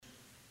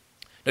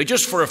Now,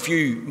 just for a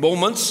few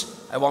moments,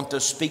 I want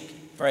to speak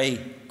very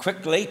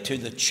quickly to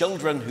the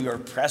children who are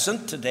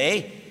present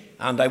today.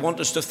 And I want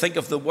us to think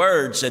of the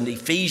words in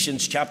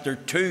Ephesians chapter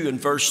 2 and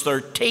verse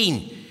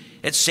 13.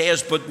 It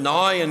says, "But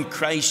now in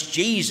Christ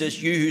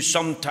Jesus, you who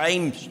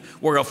sometimes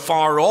were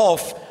afar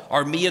off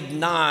are made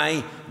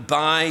nigh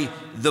by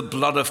the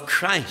blood of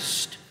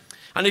Christ."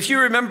 And if you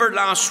remember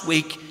last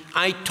week,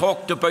 I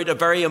talked about a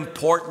very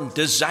important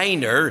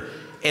designer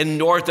in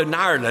Northern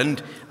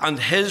Ireland, and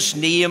his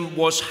name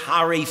was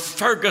Harry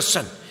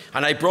Ferguson.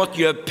 And I brought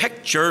you a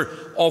picture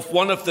of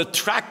one of the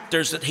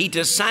tractors that he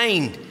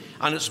designed,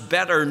 and it's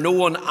better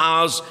known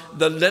as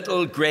the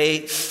Little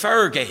Grey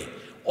Fergie,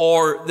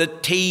 or the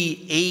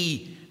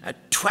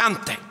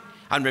TE20.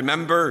 And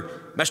remember,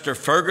 Mr.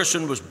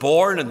 Ferguson was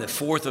born on the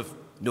 4th of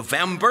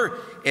November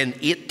in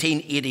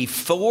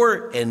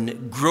 1884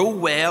 in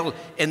Growell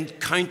in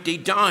County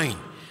Down.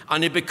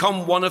 And he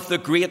became one of the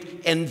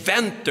great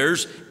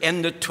inventors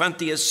in the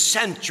 20th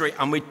century.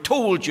 And we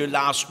told you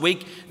last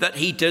week that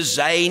he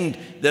designed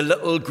the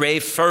Little Grey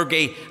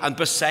Fergie and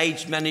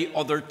besides many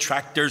other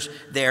tractors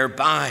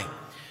thereby.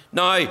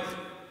 Now,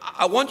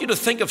 I want you to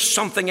think of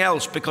something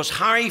else, because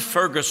Harry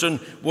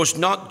Ferguson was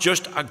not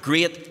just a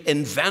great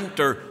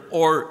inventor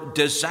or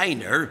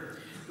designer,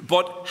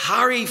 but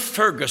Harry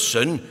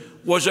Ferguson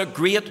was a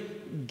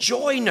great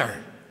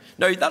joiner.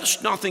 Now,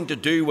 that's nothing to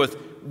do with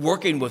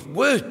working with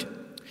wood.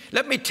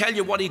 Let me tell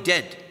you what he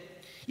did.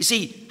 You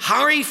see,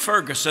 Harry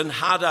Ferguson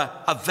had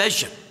a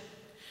vision,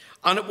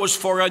 and it was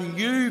for a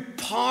new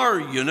power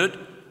unit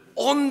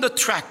on the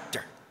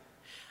tractor.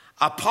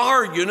 A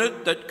power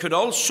unit that could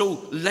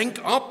also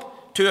link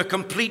up to a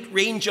complete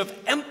range of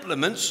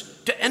implements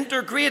to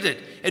integrate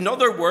it. In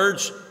other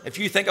words, if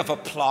you think of a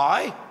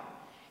plough,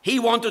 he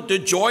wanted to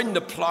join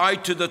the plough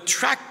to the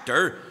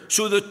tractor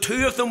so the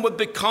two of them would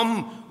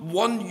become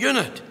one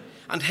unit.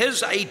 And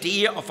his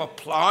idea of a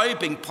plough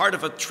being part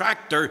of a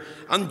tractor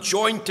and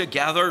joined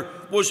together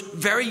was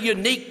very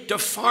unique to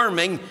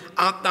farming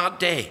at that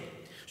day.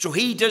 So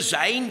he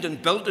designed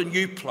and built a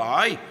new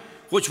plough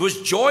which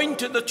was joined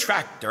to the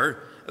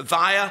tractor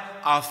via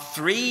a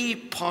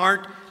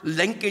 3-part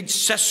linkage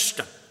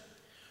system,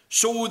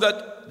 so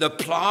that the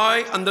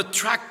plough and the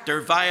tractor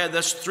via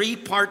this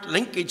 3-part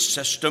linkage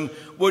system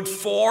would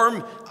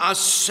form a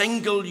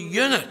single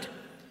unit.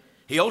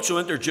 He also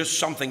introduced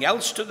something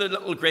else to the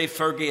Little Grey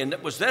Fergie, and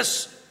it was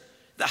this: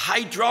 the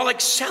hydraulic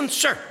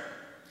sensor.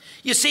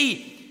 You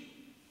see,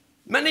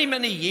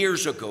 many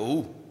years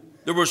ago,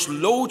 there was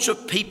loads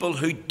of people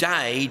who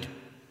died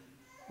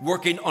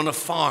working on a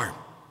farm.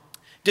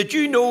 Did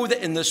you know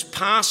that in this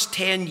past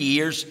 10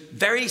 years,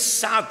 very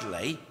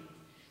sadly,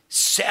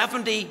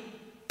 70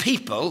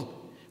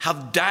 people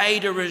have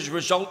died as a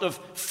result of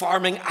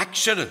farming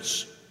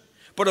accidents?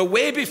 But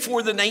away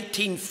before the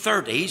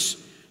 1930s,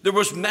 there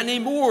was many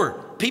more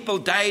people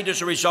died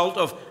as a result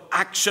of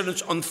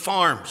accidents on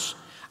farms.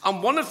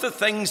 And one of the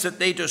things that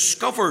they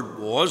discovered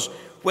was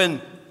when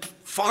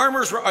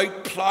farmers were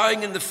out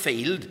ploughing in the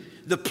field,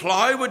 the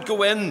plough would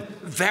go in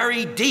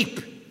very deep.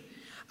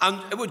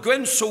 And it would go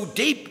in so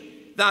deep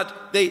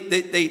that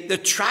the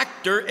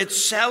tractor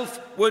itself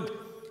would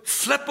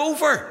flip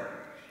over.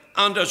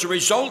 And as a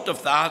result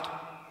of that,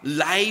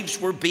 lives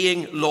were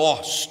being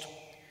lost.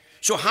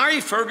 So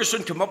Harry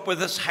Ferguson came up with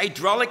this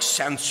hydraulic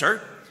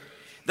sensor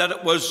that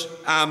it was,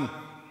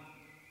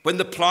 when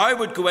the plough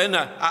would go in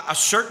a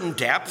certain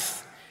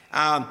depth,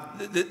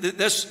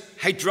 this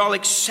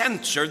hydraulic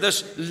sensor,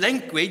 this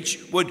linkage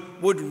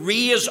would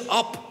raise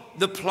up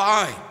the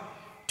plough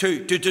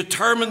to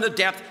determine the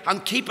depth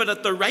and keep it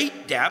at the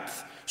right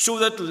depth so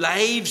that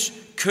lives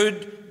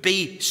could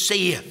be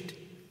saved.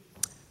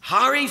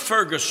 Harry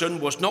Ferguson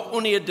was not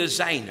only a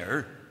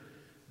designer,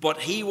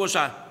 but he was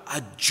a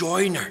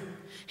joiner.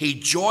 He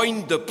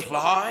joined the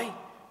plough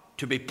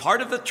to be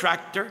part of the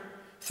tractor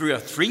through a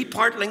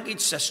 3-part linkage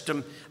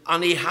system,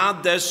 and he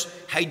had this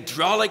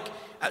hydraulic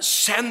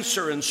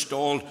sensor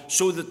installed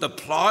so that the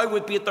plough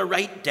would be at the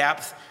right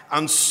depth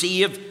and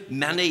save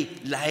many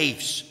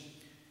lives.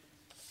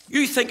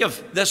 You think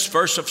of this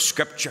verse of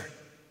Scripture: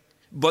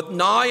 "But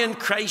now in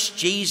Christ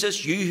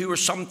Jesus, you who were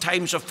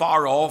sometimes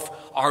afar off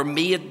are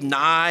made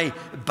nigh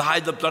by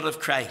the blood of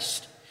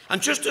Christ."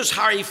 And just as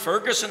Harry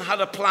Ferguson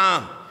had a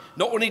plan,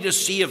 not only to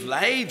save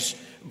lives,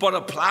 but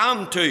a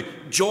plan to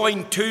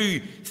join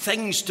two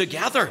things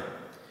together,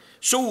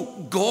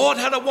 so God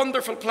had a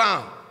wonderful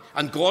plan.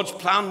 And God's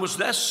plan was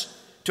this: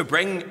 to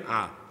bring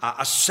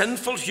a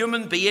sinful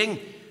human being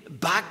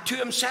back to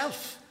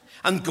himself.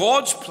 And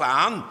God's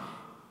plan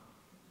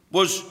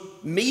was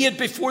made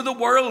before the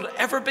world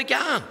ever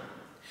began.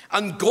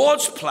 And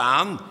God's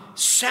plan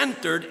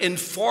centered in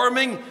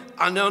forming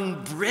an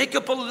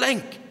unbreakable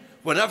link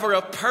whenever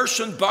a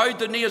person bowed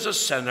the knee as a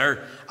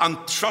sinner and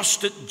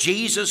trusted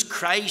Jesus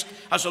Christ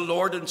as a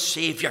Lord and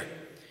Saviour.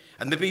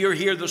 And maybe you're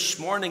here this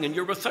morning and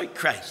you're without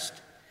Christ,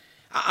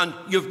 and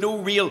you've no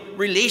real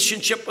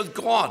relationship with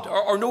God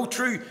or no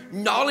true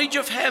knowledge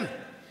of Him.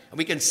 And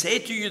we can say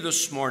to you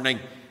this morning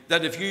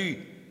that if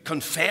you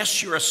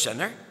confess you're a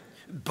sinner,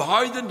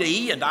 bow the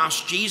knee and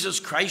ask Jesus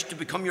Christ to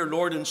become your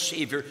Lord and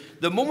Savior,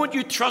 the moment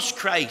you trust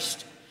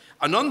Christ,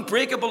 an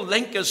unbreakable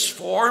link is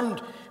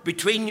formed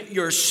between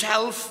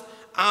yourself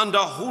and a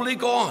holy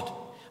God.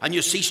 And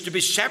you cease to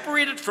be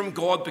separated from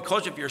God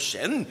because of your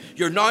sin.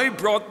 You're now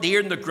brought near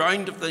in the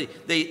ground of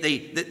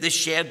the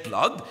shed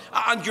blood,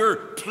 and you're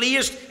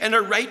placed in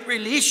a right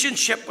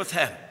relationship with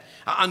Him.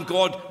 And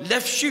God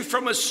lifts you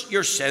from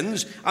your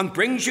sins and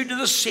brings you to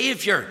the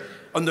Saviour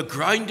on the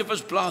ground of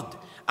His blood.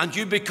 And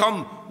you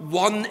become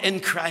one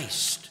in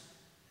Christ.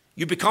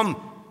 You become,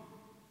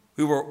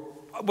 who were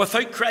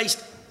without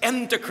Christ,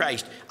 into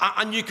Christ.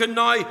 And you can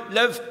now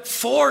live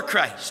for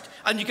Christ.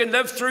 And you can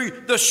live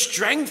through the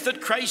strength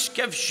that Christ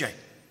gives you.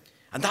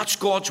 And that's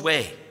God's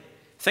way.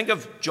 Think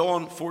of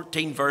John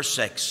 14, verse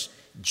 6.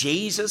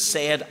 Jesus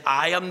said,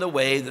 I am the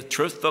way, the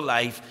truth, the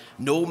life.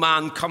 No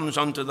man comes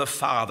unto the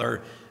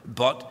Father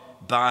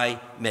but by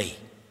me.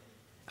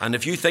 And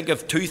if you think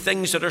of two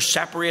things that are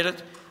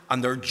separated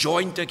and they're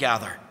joined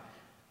together,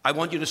 I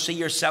want you to see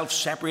yourself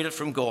separated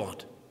from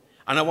God.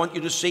 And I want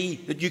you to see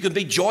that you can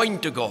be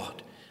joined to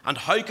God. And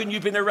how can you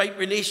be in a right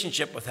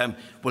relationship with Him?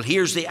 Well,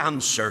 here's the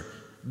answer.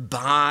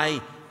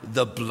 By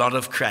the blood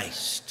of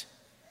Christ.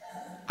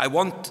 I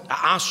want to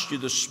ask you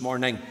this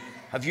morning,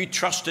 have you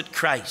trusted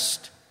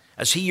Christ?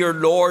 Is He your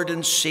Lord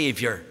and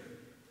Saviour?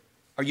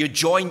 Are you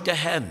joined to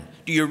Him?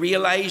 Do you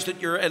realize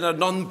that you're in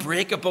an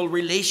unbreakable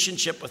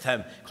relationship with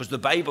Him? Because the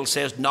Bible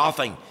says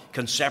nothing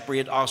can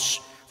separate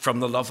us from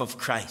the love of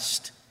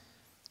Christ.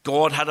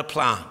 God had a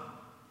plan,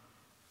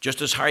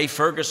 just as Harry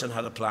Ferguson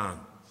had a plan,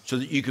 so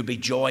that you could be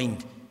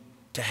joined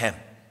to Him.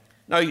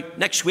 Now,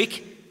 next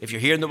week, if you're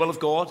here in the will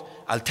of God,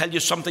 I'll tell you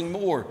something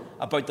more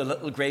about the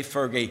little grey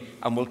Fergie,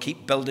 and we'll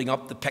keep building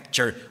up the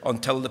picture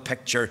until the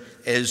picture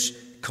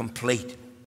is complete.